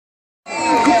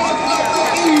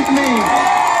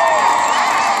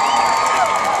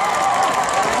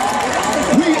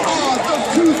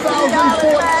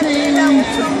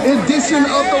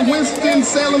direction of the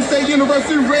Winston-Salem State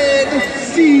University Red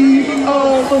Sea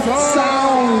of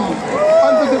Sound,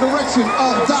 under the direction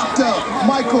of Dr.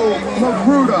 Michael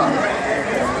Magruder.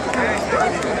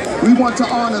 We want to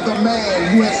honor the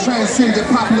man who has transcended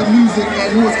popular music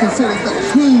and who is considered the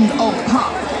king of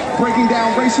pop, breaking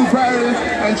down racial barriers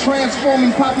and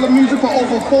transforming popular music for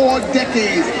over 4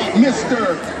 decades,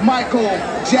 Mr. Michael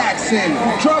Jackson.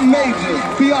 Drum majors,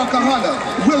 Bianca Hunter,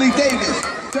 Willie Davis,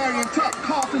 Darian Tuck,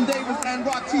 Carlton Davis, and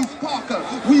Ratice Parker.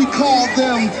 We call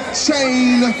them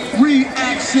Chain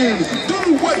Reaction.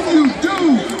 Do what you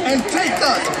do and take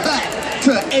us back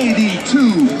to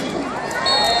 82.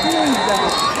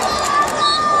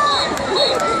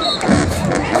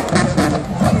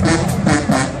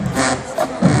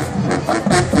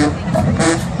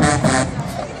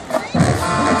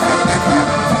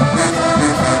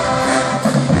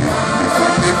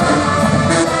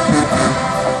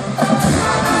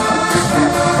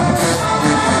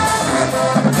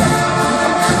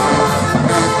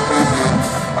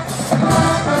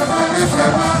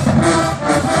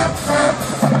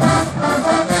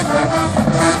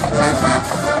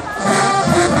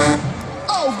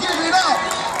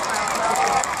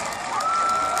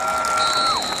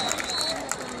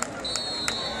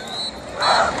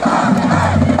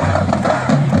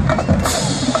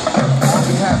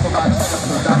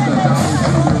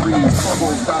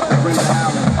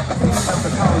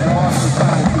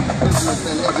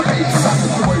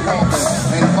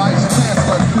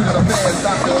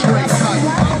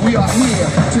 We are here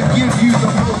to give you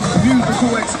the most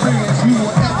musical experience you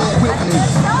will ever witness.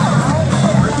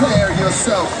 Prepare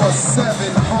yourself for 7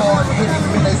 hard-hitting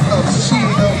minutes of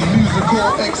sheer musical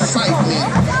excitement.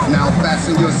 Now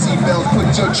fasten your seatbelts,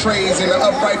 put your trays in the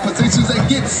upright positions, and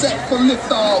get set for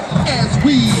liftoff as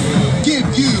we give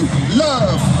you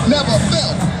love never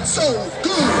felt so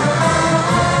good.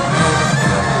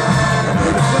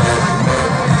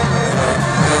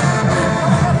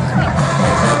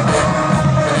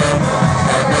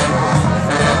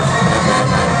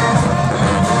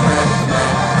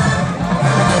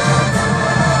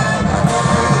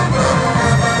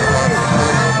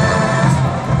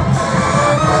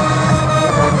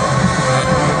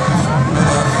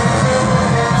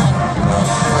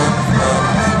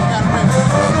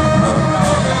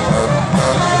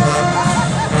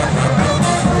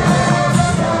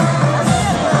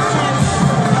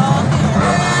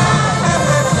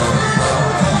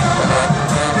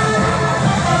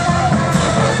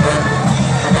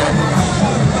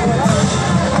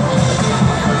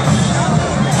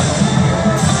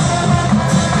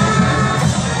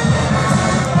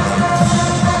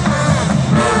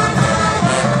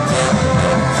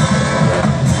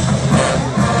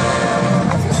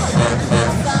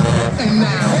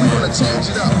 Change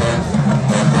it up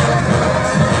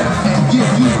and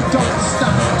give you don't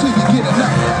stop till you get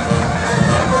enough.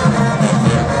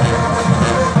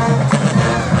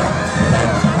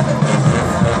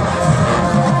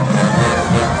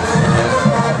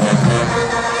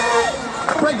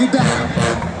 Break it down.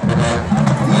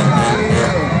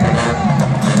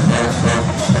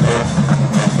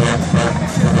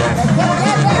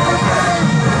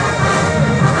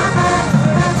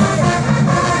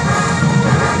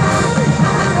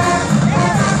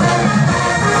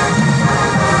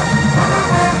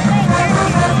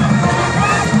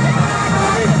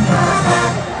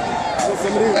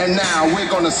 And now we're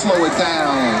going to slow it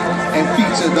down and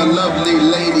feature the lovely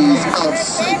ladies of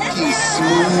Silky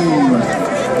Smooth.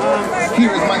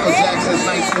 Here is Michael Jackson's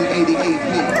 1988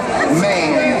 hit,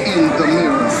 Man in the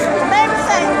Mirror.